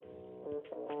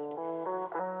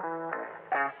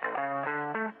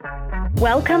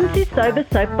Welcome to Sober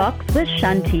Soapbox with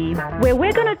Shanti, where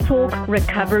we're going to talk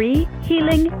recovery,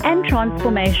 healing, and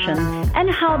transformation, and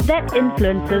how that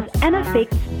influences and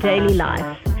affects daily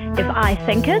life. If I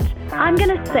think it, I'm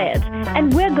going to say it,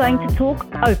 and we're going to talk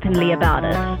openly about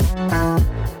it.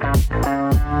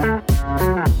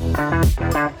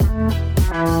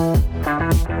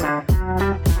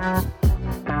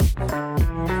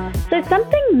 So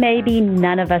something maybe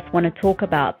none of us want to talk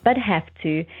about, but have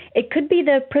to. It could be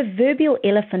the proverbial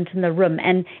elephant in the room,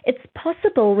 and it's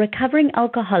possible recovering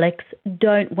alcoholics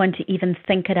don't want to even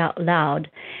think it out loud.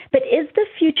 But is the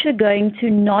future going to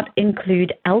not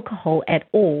include alcohol at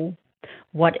all?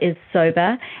 What is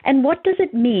sober, and what does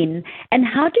it mean, and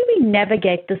how do we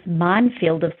navigate this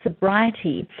minefield of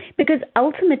sobriety? Because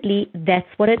ultimately, that's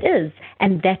what it is,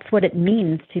 and that's what it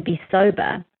means to be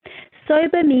sober.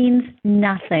 Sober means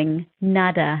nothing,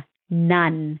 nada,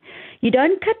 none. You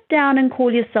don't cut down and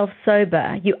call yourself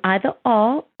sober. You either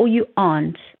are or you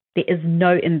aren't. There is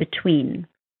no in between.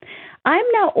 I'm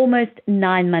now almost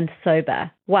 9 months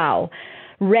sober. Wow.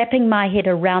 Wrapping my head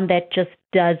around that just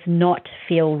does not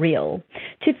feel real.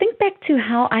 To think back to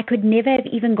how I could never have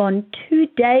even gone 2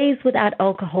 days without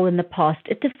alcohol in the past,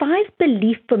 it defies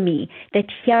belief for me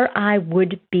that here I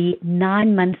would be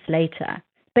 9 months later.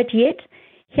 But yet,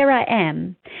 here I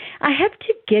am. I have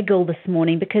to giggle this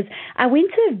morning because I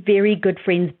went to a very good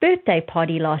friend's birthday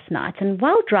party last night, and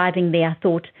while driving there, I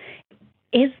thought,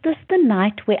 is this the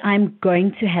night where I'm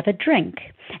going to have a drink?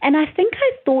 And I think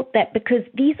I thought that because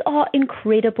these are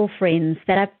incredible friends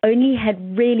that I've only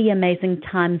had really amazing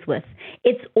times with.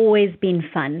 It's always been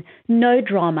fun, no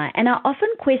drama, and I often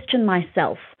question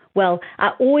myself. Well,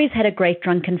 I always had a great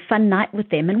drunk and fun night with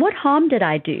them, and what harm did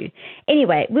I do?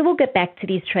 Anyway, we will get back to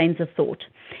these trains of thought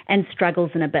and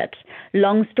struggles in a bit.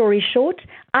 Long story short,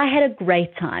 I had a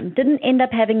great time. Didn't end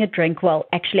up having a drink. Well,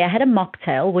 actually, I had a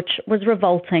mocktail, which was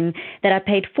revolting, that I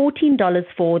paid $14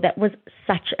 for. That was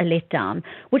such a letdown,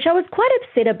 which I was quite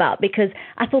upset about because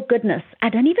I thought, goodness, I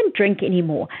don't even drink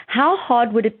anymore. How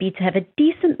hard would it be to have a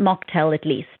decent mocktail at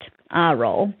least?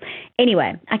 Roll.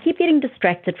 Anyway, I keep getting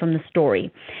distracted from the story.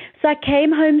 So I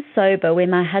came home sober when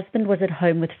my husband was at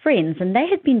home with friends and they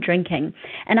had been drinking,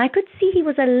 and I could see he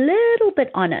was a little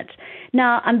bit on it.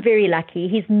 Now, I'm very lucky.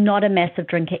 He's not a massive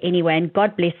drinker anyway, and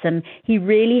God bless him, he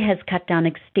really has cut down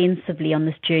extensively on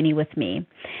this journey with me.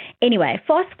 Anyway,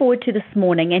 fast forward to this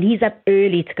morning, and he's up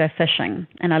early to go fishing,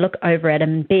 and I look over at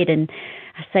him in bed and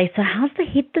I say, so how's the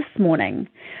head this morning?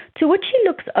 To which he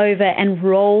looks over and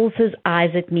rolls his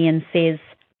eyes at me and says,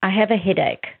 I have a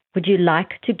headache. Would you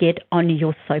like to get on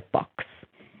your soapbox?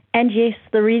 And yes,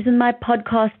 the reason my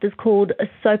podcast is called a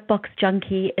Soapbox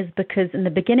Junkie is because in the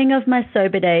beginning of my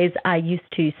sober days, I used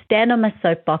to stand on my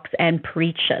soapbox and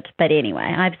preach it. But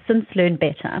anyway, I've since learned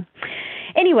better.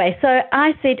 Anyway, so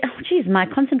I said, oh, geez, my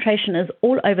concentration is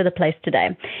all over the place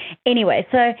today. Anyway,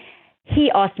 so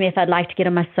he asked me if I'd like to get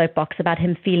on my soapbox about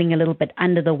him feeling a little bit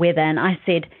under the weather, and I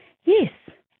said, yes,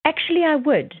 actually I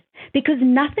would, because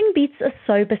nothing beats a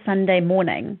sober Sunday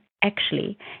morning.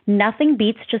 Actually, nothing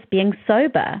beats just being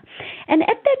sober. And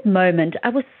at that moment, I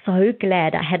was so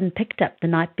glad I hadn't picked up the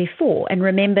night before and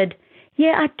remembered,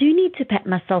 yeah, I do need to pat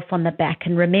myself on the back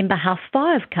and remember how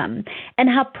far I've come and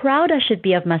how proud I should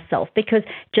be of myself, because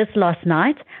just last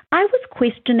night, I was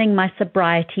questioning my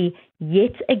sobriety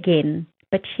yet again.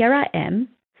 But here I am,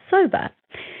 sober.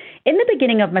 In the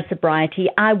beginning of my sobriety,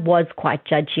 I was quite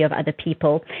judgy of other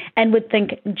people and would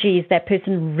think, geez, that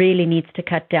person really needs to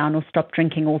cut down or stop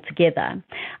drinking altogether.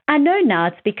 I know now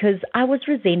it's because I was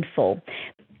resentful.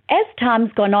 As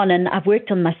time's gone on and I've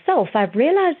worked on myself, I've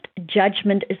realized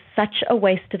judgment is such a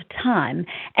waste of time.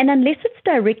 And unless it's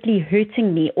directly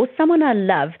hurting me or someone I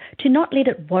love, to not let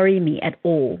it worry me at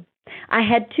all. I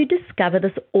had to discover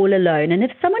this all alone, and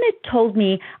if someone had told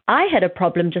me I had a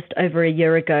problem just over a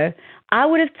year ago, I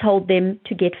would have told them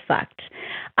to get fucked.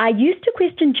 I used to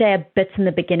question Jay a bit in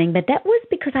the beginning, but that was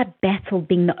because I battled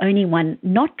being the only one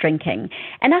not drinking,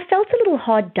 and I felt a little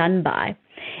hard done by.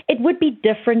 It would be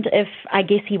different if, I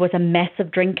guess, he was a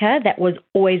massive drinker that was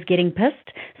always getting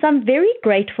pissed, so I'm very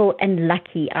grateful and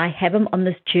lucky I have him on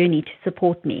this journey to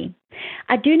support me.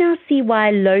 I do now see why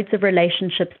loads of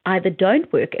relationships either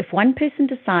don't work if one person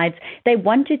decides they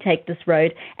want to take this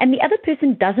road and the other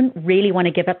person doesn't really want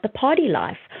to give up the party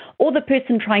life, or the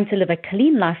person trying to live a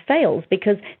clean life fails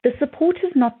because the support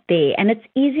is not there and it's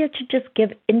easier to just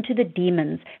give into the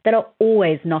demons that are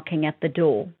always knocking at the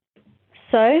door.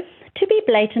 So, to be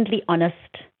blatantly honest,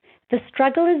 the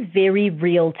struggle is very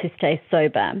real to stay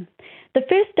sober. The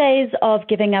first days of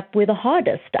giving up were the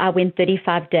hardest. I went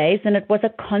 35 days and it was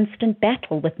a constant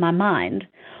battle with my mind.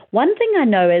 One thing I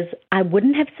know is I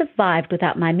wouldn't have survived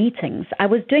without my meetings. I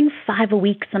was doing 5 a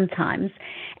week sometimes.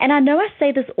 And I know I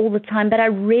say this all the time, but I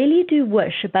really do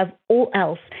wish above all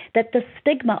else that the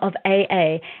stigma of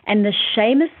AA and the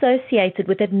shame associated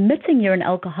with admitting you're an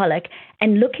alcoholic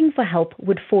and looking for help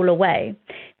would fall away.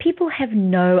 People have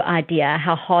no idea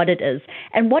how hard it is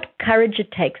and what courage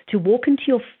it takes to walk into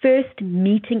your first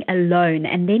meeting alone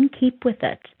and then keep with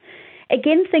it.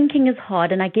 Again, thinking is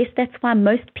hard, and I guess that's why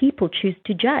most people choose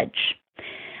to judge.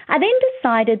 I then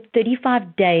decided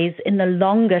 35 days, in the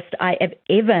longest I have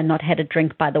ever not had a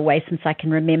drink, by the way, since I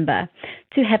can remember,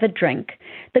 to have a drink.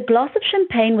 The glass of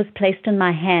champagne was placed in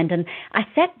my hand, and I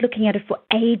sat looking at it for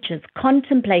ages,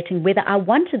 contemplating whether I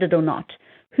wanted it or not.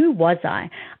 Who was I?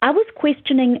 I was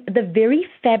questioning the very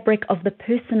fabric of the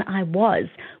person I was,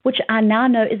 which I now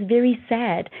know is very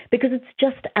sad because it's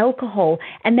just alcohol,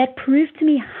 and that proved to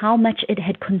me how much it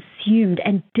had consumed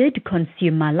and did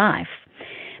consume my life.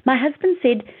 My husband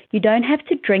said, "You don't have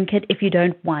to drink it if you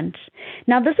don't want."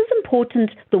 Now, this is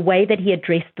important, the way that he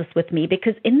addressed this with me,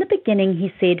 because in the beginning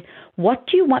he said, "What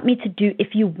do you want me to do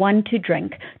if you want to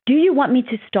drink? Do you want me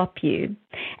to stop you?"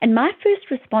 And my first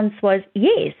response was,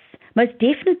 yes, most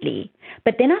definitely.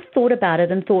 But then I thought about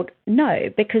it and thought, no,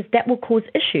 because that will cause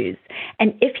issues.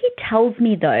 And if he tells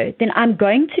me, though, then I'm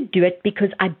going to do it because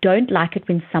I don't like it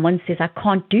when someone says I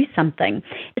can't do something,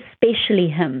 especially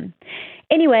him.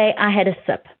 Anyway, I had a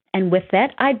sip, and with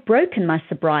that, I'd broken my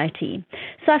sobriety.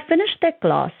 So I finished that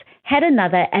glass, had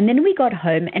another, and then we got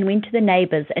home and went to the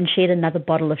neighbors and shared another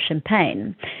bottle of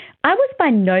champagne. I was by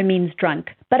no means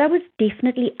drunk, but I was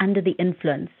definitely under the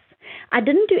influence. I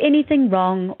didn't do anything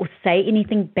wrong or say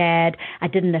anything bad. I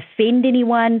didn't offend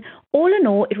anyone. All in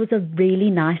all, it was a really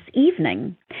nice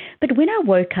evening. But when I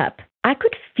woke up, I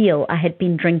could feel I had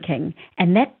been drinking,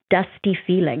 and that dusty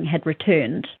feeling had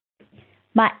returned.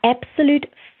 My absolute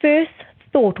first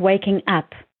thought waking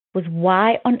up was,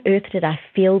 why on earth did I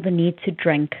feel the need to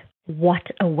drink?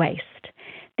 What a waste.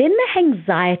 Then the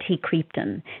anxiety creeped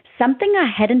in, something I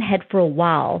hadn't had for a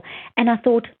while, and I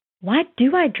thought, why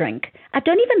do I drink? I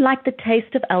don't even like the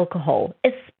taste of alcohol,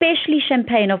 especially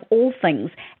champagne of all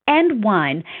things, and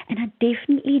wine, and I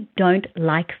definitely don't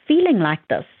like feeling like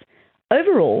this.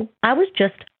 Overall, I was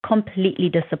just completely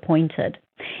disappointed.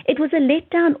 It was a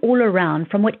letdown all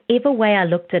around from whatever way I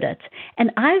looked at it,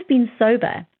 and I've been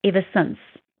sober ever since.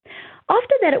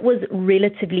 After that, it was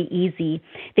relatively easy.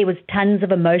 There was tons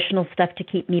of emotional stuff to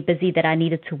keep me busy that I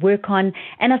needed to work on,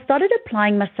 and I started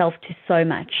applying myself to so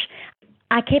much.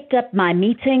 I kept up my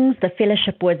meetings. The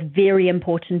fellowship was very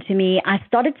important to me. I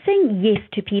started saying yes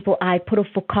to people I put off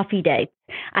for coffee dates.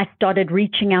 I started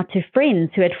reaching out to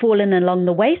friends who had fallen along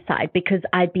the wayside because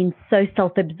I'd been so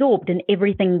self-absorbed in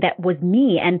everything that was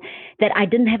me and that I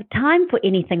didn't have time for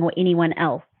anything or anyone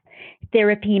else.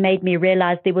 Therapy made me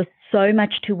realize there was so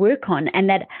much to work on and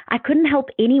that I couldn't help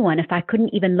anyone if I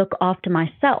couldn't even look after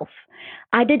myself.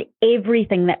 I did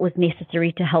everything that was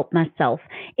necessary to help myself.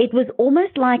 It was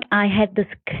almost like I had this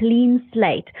clean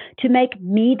slate to make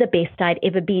me the best I'd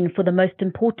ever been for the most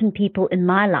important people in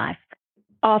my life.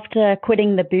 After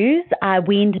quitting the booze, I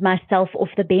weaned myself off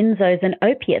the benzos and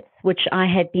opiates, which I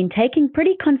had been taking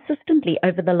pretty consistently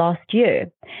over the last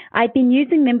year. I'd been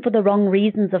using them for the wrong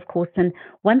reasons, of course, and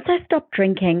once I stopped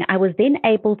drinking, I was then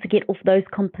able to get off those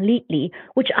completely,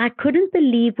 which I couldn't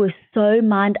believe were so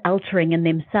mind-altering in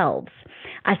themselves.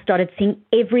 I started seeing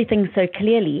everything so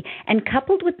clearly, and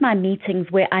coupled with my meetings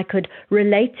where I could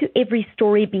relate to every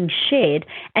story being shared,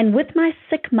 and with my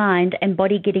sick mind and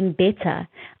body getting better,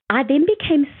 I then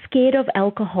became scared of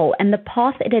alcohol and the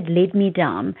path it had led me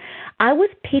down. I was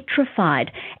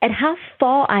petrified at how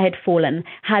far I had fallen,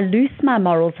 how loose my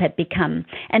morals had become,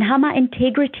 and how my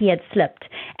integrity had slipped,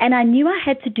 and I knew I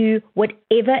had to do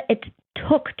whatever it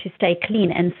took to stay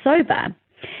clean and sober.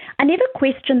 I never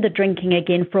questioned the drinking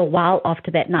again for a while after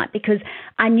that night because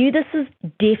I knew this is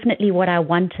definitely what I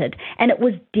wanted and it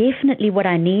was definitely what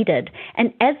I needed.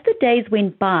 And as the days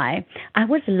went by, I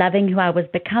was loving who I was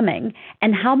becoming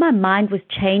and how my mind was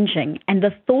changing and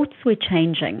the thoughts were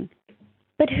changing.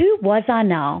 But who was I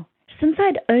now? Since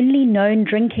I'd only known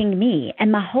drinking me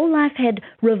and my whole life had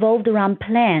revolved around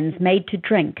plans made to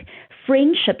drink,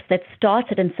 friendships that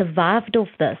started and survived off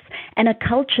this, and a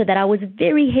culture that I was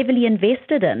very heavily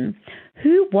invested in.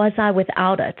 Who was I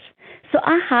without it? So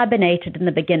I hibernated in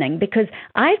the beginning because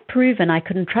I'd proven I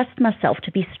couldn't trust myself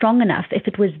to be strong enough if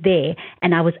it was there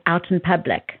and I was out in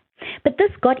public. But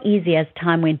this got easier as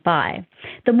time went by.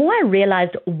 The more I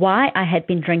realized why I had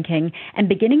been drinking and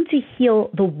beginning to heal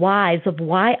the whys of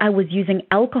why I was using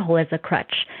alcohol as a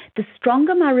crutch, the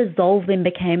stronger my resolve then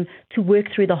became to work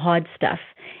through the hard stuff.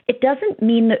 It doesn't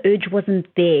mean the urge wasn't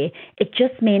there. It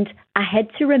just meant I had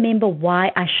to remember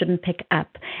why I shouldn't pick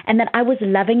up and that I was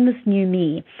loving this new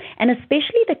me, and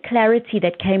especially the clarity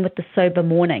that came with the sober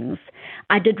mornings.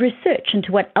 I did research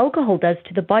into what alcohol does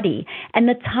to the body and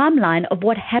the timeline of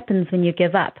what happens when you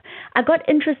give up. I got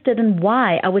interested in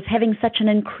why I was having such an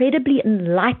incredibly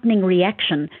enlightening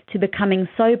reaction to becoming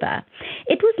sober.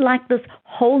 It was like this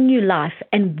whole new life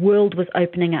and world was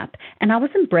opening up, and I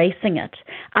was embracing it.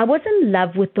 I was in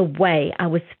love with the way I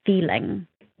was feeling.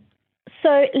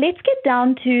 So let's get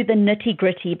down to the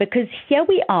nitty-gritty, because here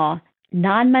we are,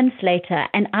 9 months later,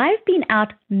 and I've been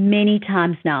out many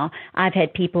times now. I've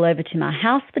had people over to my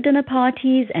house for dinner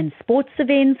parties and sports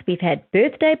events. We've had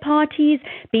birthday parties,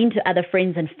 been to other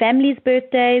friends and family's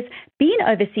birthdays, been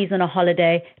overseas on a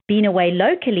holiday, been away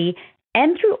locally,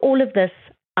 and through all of this,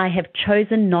 I have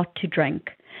chosen not to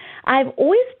drink. I've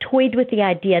always toyed with the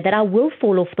idea that I will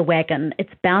fall off the wagon.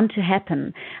 It's bound to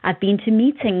happen. I've been to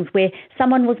meetings where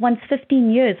someone was once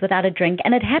 15 years without a drink,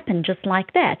 and it happened just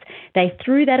like that. They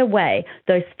threw that away,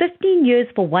 those 15 years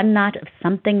for one night of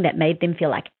something that made them feel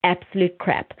like absolute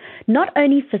crap, not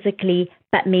only physically,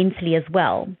 but mentally as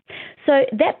well. So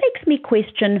that makes me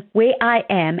question where I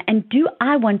am, and do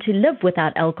I want to live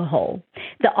without alcohol?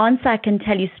 The answer I can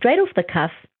tell you straight off the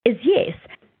cuff is yes.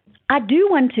 I do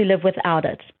want to live without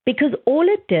it, because all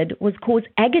it did was cause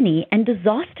agony and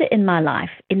disaster in my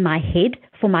life, in my head,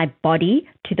 for my body,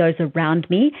 to those around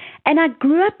me, and I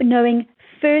grew up knowing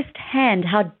firsthand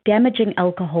how damaging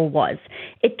alcohol was.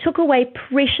 It took away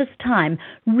precious time,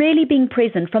 really being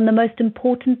present from the most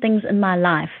important things in my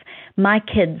life, my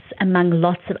kids, among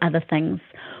lots of other things.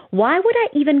 Why would I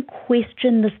even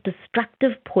question this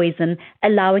destructive poison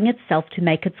allowing itself to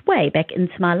make its way back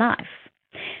into my life?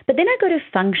 But then I go to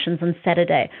functions on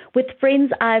Saturday with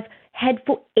friends I've had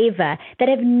forever that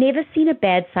have never seen a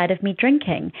bad side of me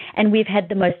drinking, and we've had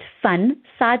the most fun,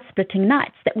 side-splitting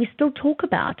nights that we still talk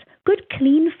about. Good,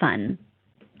 clean fun.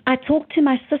 I talk to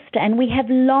my sister and we have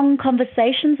long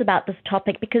conversations about this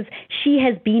topic because she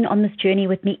has been on this journey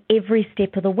with me every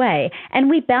step of the way, and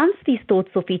we bounce these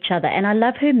thoughts off each other, and I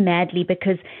love her madly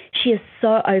because she is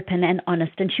so open and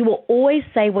honest, and she will always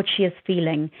say what she is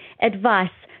feeling. Advice: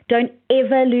 don't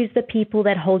ever lose the people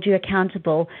that hold you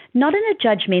accountable, not in a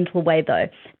judgmental way though.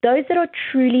 Those that are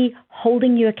truly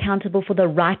holding you accountable for the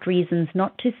right reasons,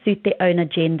 not to suit their own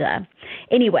agenda.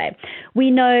 Anyway,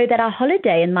 we know that our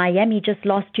holiday in Miami just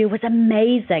last year was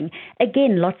amazing.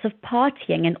 Again, lots of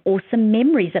partying and awesome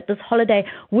memories that this holiday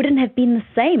wouldn't have been the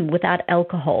same without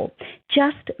alcohol.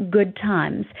 Just good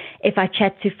times. If I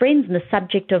chat to friends and the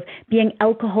subject of being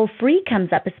alcohol-free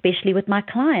comes up, especially with my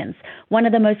clients, one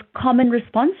of the most common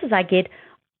responses I get,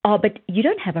 "Oh, but you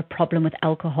don't have a problem with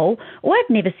alcohol," or "I've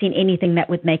never seen anything that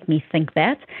would make me think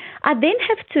that." I then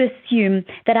have to assume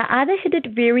that I either hit it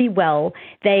very well,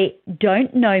 they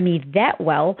don't know me that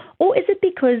well, or is it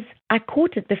because I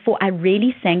caught it before I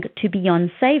really sank to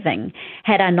beyond saving?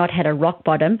 Had I not had a rock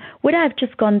bottom, would I have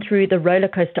just gone through the roller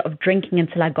coaster of drinking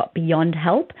until I got beyond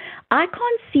help? I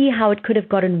can't see how it could have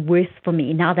gotten worse for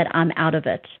me now that I'm out of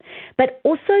it. But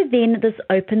also then this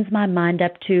opens my mind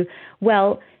up to,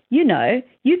 well, you know,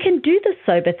 you can do the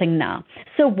sober thing now.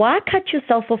 So why cut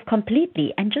yourself off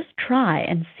completely and just try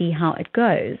and see how it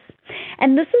goes?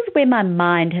 And this is where my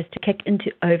mind has to kick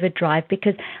into overdrive,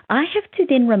 because I have to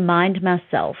then remind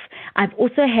myself I've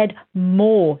also had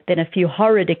more than a few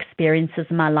horrid experiences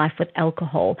in my life with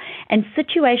alcohol and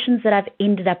situations that I've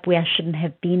ended up where I shouldn't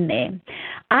have been there.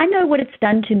 I know what it's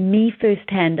done to me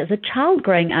firsthand as a child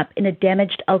growing up in a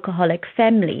damaged alcoholic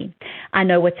family. I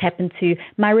know what's happened to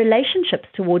my relationships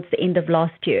towards the end of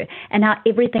last year and how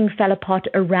everything fell apart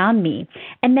around me.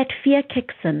 And that fear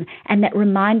kicks in, and that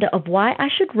reminder of why I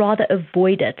should rather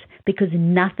avoid it, because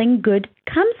nothing good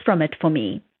comes from it for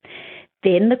me.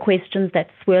 Then the questions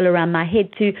that swirl around my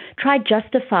head to try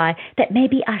justify that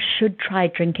maybe I should try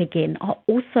drink again are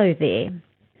also there.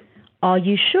 Are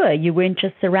you sure you weren't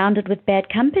just surrounded with bad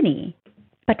company?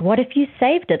 But what if you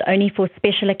saved it only for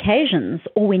special occasions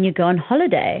or when you go on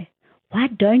holiday? Why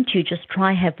don't you just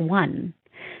try have one?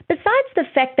 Besides the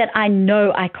fact that I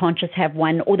know I can't just have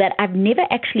one, or that I've never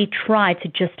actually tried to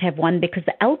just have one because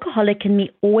the alcoholic in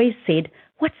me always said,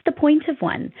 what's the point of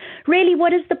one? Really,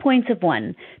 what is the point of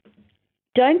one?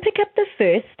 Don't pick up the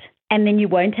first, and then you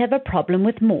won't have a problem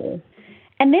with more.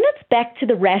 And then it's back to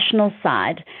the rational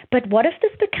side. But what if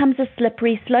this becomes a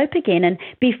slippery slope again, and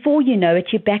before you know it,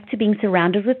 you're back to being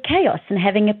surrounded with chaos and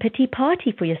having a pity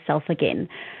party for yourself again?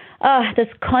 This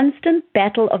constant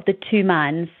battle of the two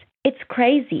minds. It's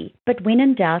crazy, but when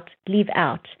in doubt, leave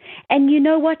out. And you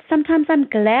know what? Sometimes I'm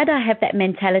glad I have that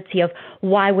mentality of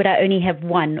why would I only have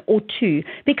one or two?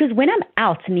 Because when I'm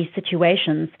out in these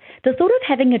situations, the thought of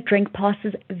having a drink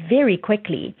passes very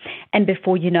quickly. And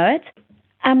before you know it,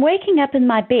 I'm waking up in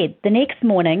my bed the next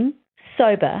morning,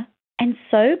 sober, and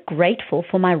so grateful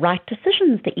for my right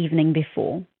decisions the evening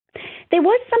before. There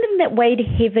was something that weighed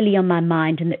heavily on my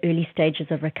mind in the early stages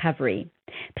of recovery.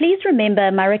 Please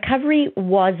remember, my recovery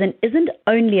was and isn't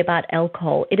only about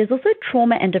alcohol. It is also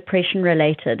trauma and depression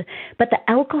related, but the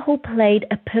alcohol played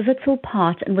a pivotal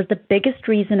part and was the biggest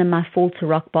reason in my fall to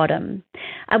rock bottom.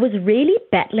 I was really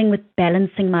battling with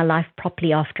balancing my life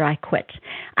properly after I quit.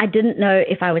 I didn't know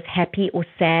if I was happy or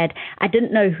sad. I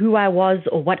didn't know who I was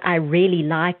or what I really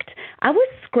liked. I was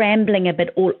scrambling a bit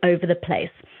all over the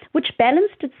place, which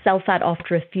balanced itself out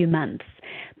after a few months.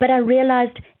 But I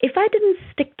realized if I didn't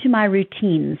stick to my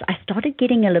routines, I started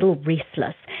getting a little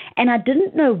restless, and I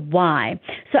didn't know why.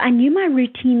 So I knew my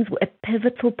routines were a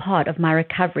pivotal part of my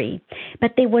recovery,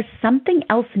 but there was something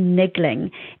else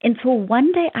niggling until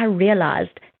one day I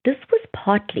realized this was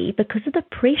partly because of the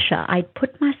pressure I'd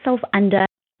put myself under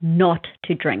not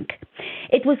to drink.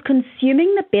 It was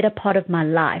consuming the better part of my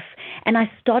life, and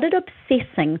I started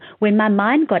obsessing when my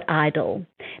mind got idle.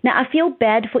 Now, I feel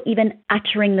bad for even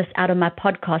uttering this out of my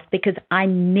podcast because I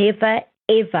never,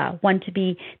 ever want to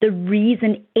be the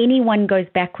reason anyone goes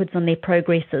backwards on their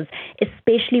progresses,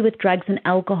 especially with drugs and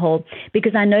alcohol,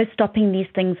 because I know stopping these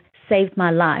things saved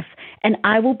my life, and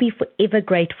I will be forever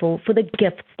grateful for the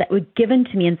gifts that were given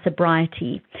to me in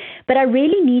sobriety. But I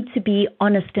really need to be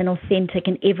honest and authentic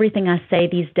in everything I say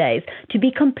these days to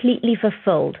be completely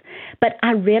fulfilled. But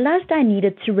I realized I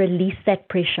needed to release that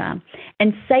pressure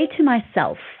and say to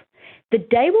myself, the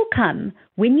day will come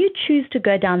when you choose to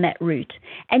go down that route,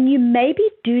 and you maybe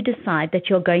do decide that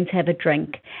you're going to have a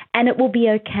drink, and it will be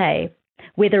okay,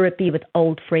 whether it be with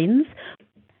old friends,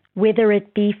 whether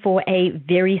it be for a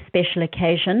very special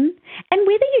occasion, and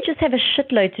whether you just have a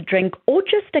shitload to drink or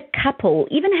just a couple,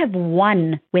 even have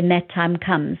one when that time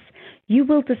comes. You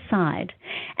will decide.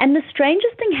 And the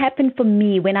strangest thing happened for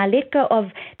me when I let go of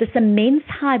this immense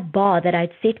high bar that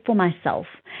I'd set for myself.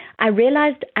 I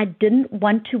realized I didn't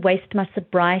want to waste my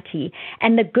sobriety,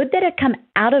 and the good that had come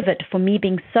out of it for me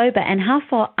being sober and how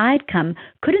far I'd come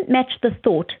couldn't match the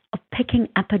thought of picking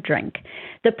up a drink.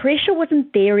 The pressure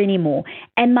wasn't there anymore,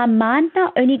 and my mind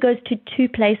now only goes to two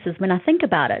places when I think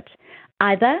about it.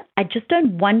 Either I just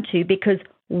don't want to because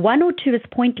one or two is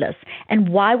pointless, and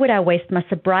why would I waste my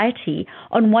sobriety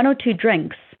on one or two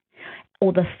drinks?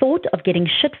 Or the thought of getting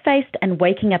shit-faced and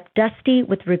waking up dusty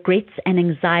with regrets and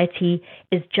anxiety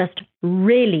is just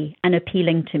really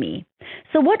unappealing to me.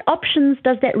 So what options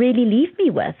does that really leave me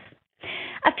with?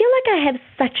 I feel like I have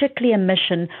such a clear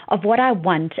mission of what I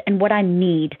want and what I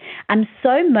need. I'm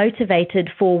so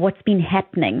motivated for what's been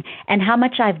happening and how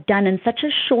much I've done in such a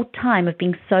short time of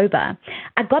being sober.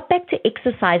 I got back to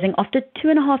exercising after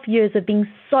 2.5 years of being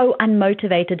so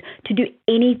unmotivated to do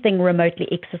anything remotely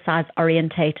exercise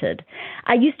orientated.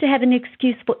 I used to have an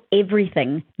excuse for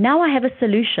everything. Now I have a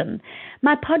solution.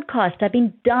 My podcast I've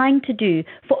been dying to do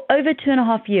for over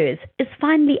 2.5 years is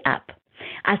finally up.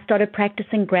 I started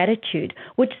practicing gratitude,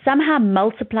 which somehow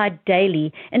multiplied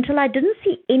daily until I didn't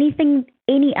see anything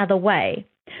any other way.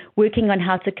 Working on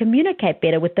how to communicate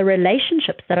better with the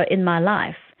relationships that are in my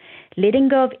life. Letting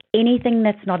go of anything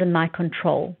that's not in my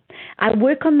control. I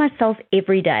work on myself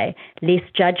every day. Less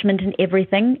judgment in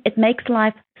everything. It makes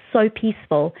life so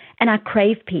peaceful, and I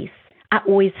crave peace. I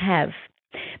always have.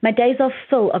 My days are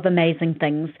full of amazing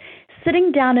things.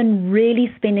 Sitting down and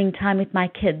really spending time with my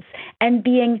kids and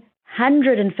being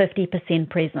 150%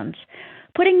 present.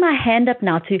 Putting my hand up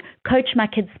now to coach my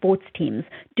kids' sports teams,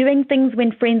 doing things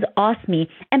when friends ask me,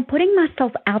 and putting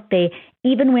myself out there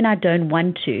even when I don't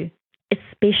want to,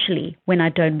 especially when I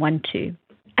don't want to.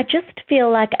 I just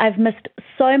feel like I've missed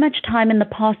so much time in the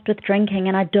past with drinking,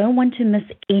 and I don't want to miss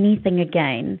anything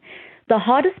again. The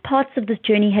hardest parts of this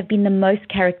journey have been the most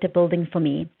character building for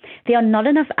me. There are not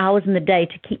enough hours in the day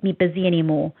to keep me busy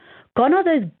anymore. Gone are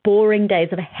those boring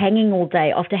days of hanging all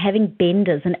day after having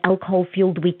benders and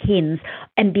alcohol-fueled weekends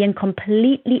and being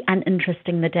completely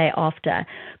uninteresting the day after.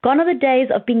 Gone are the days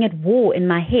of being at war in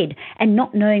my head and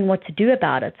not knowing what to do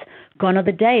about it. Gone are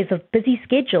the days of busy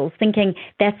schedules thinking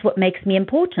that's what makes me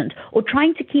important, or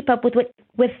trying to keep up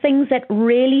with things that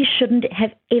really shouldn't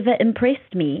have ever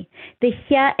impressed me. The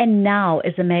here and now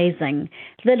is amazing.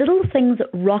 The little things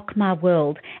rock my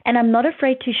world, and I'm not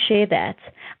afraid to share that.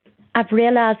 I've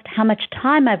realized how much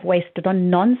time I've wasted on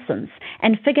nonsense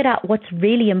and figured out what's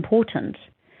really important.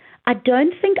 I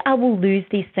don't think I will lose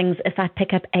these things if I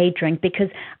pick up a drink, because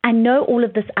I know all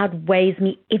of this outweighs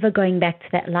me ever going back to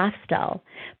that lifestyle.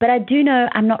 But I do know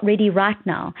I'm not ready right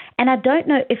now, and I don't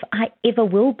know if I ever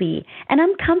will be. And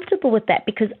I'm comfortable with that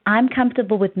because I'm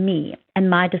comfortable with me and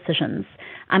my decisions.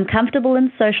 I'm comfortable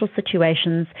in social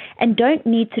situations and don't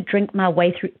need to drink my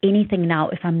way through anything now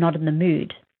if I'm not in the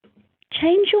mood.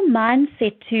 Change your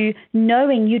mindset to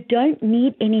knowing you don't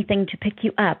need anything to pick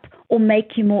you up or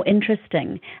make you more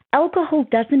interesting. Alcohol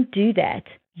doesn't do that.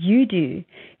 You do.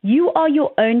 You are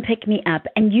your own pick-me-up,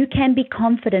 and you can be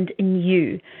confident in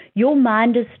you. Your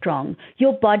mind is strong,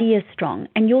 your body is strong,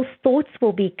 and your thoughts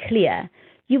will be clear.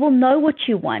 You will know what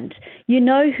you want. You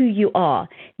know who you are.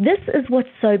 This is what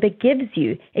sober gives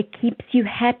you. It keeps you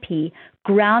happy,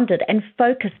 grounded, and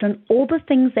focused on all the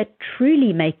things that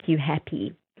truly make you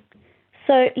happy.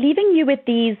 So, leaving you with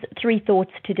these 3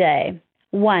 thoughts today.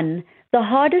 1, the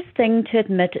hardest thing to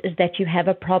admit is that you have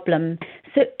a problem.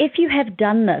 So if you have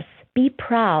done this, be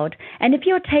proud. And if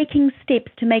you're taking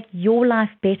steps to make your life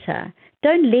better,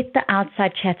 don't let the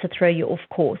outside chatter throw you off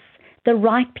course. The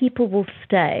right people will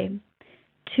stay.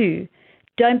 2,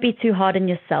 don't be too hard on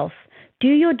yourself. Do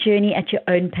your journey at your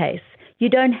own pace. You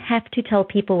don't have to tell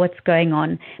people what's going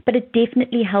on, but it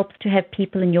definitely helps to have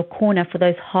people in your corner for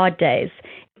those hard days.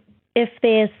 If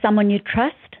there's someone you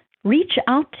trust, reach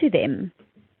out to them.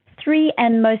 3,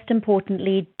 and most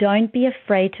importantly, don't be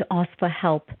afraid to ask for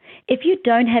help. If you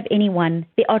don't have anyone,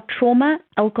 there are trauma,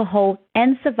 alcohol,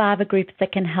 and survivor groups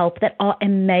that can help that are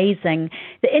amazing.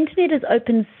 The internet has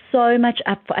opened so much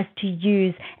up for us to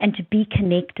use and to be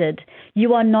connected.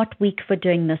 You are not weak for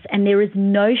doing this, and there is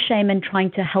no shame in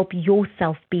trying to help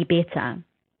yourself be better.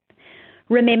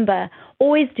 Remember,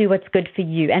 always do what's good for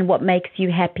you and what makes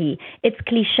you happy. It's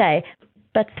cliche,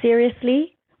 but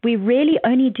seriously, we really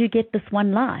only do get this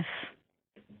one life.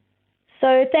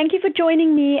 So thank you for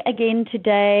joining me again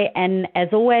today. And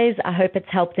as always, I hope it's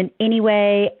helped in any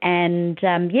way. And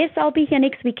yes, I'll be here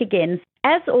next week again.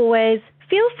 As always,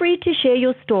 feel free to share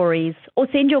your stories or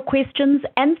send your questions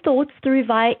and thoughts through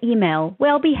via email,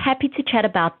 where I'll be happy to chat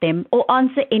about them or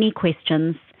answer any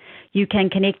questions. You can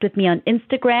connect with me on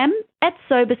Instagram at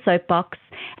Sober Soapbox,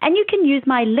 and you can use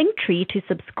my link tree to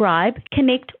subscribe,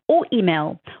 connect, or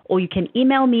email. Or you can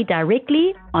email me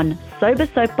directly on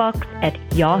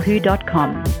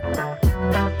sobersoapbox@yahoo.com.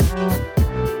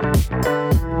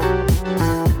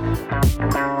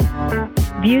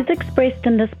 Views expressed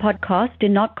in this podcast do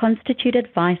not constitute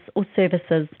advice or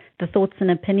services. The thoughts and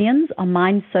opinions are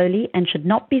mine solely and should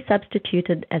not be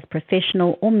substituted as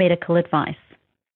professional or medical advice.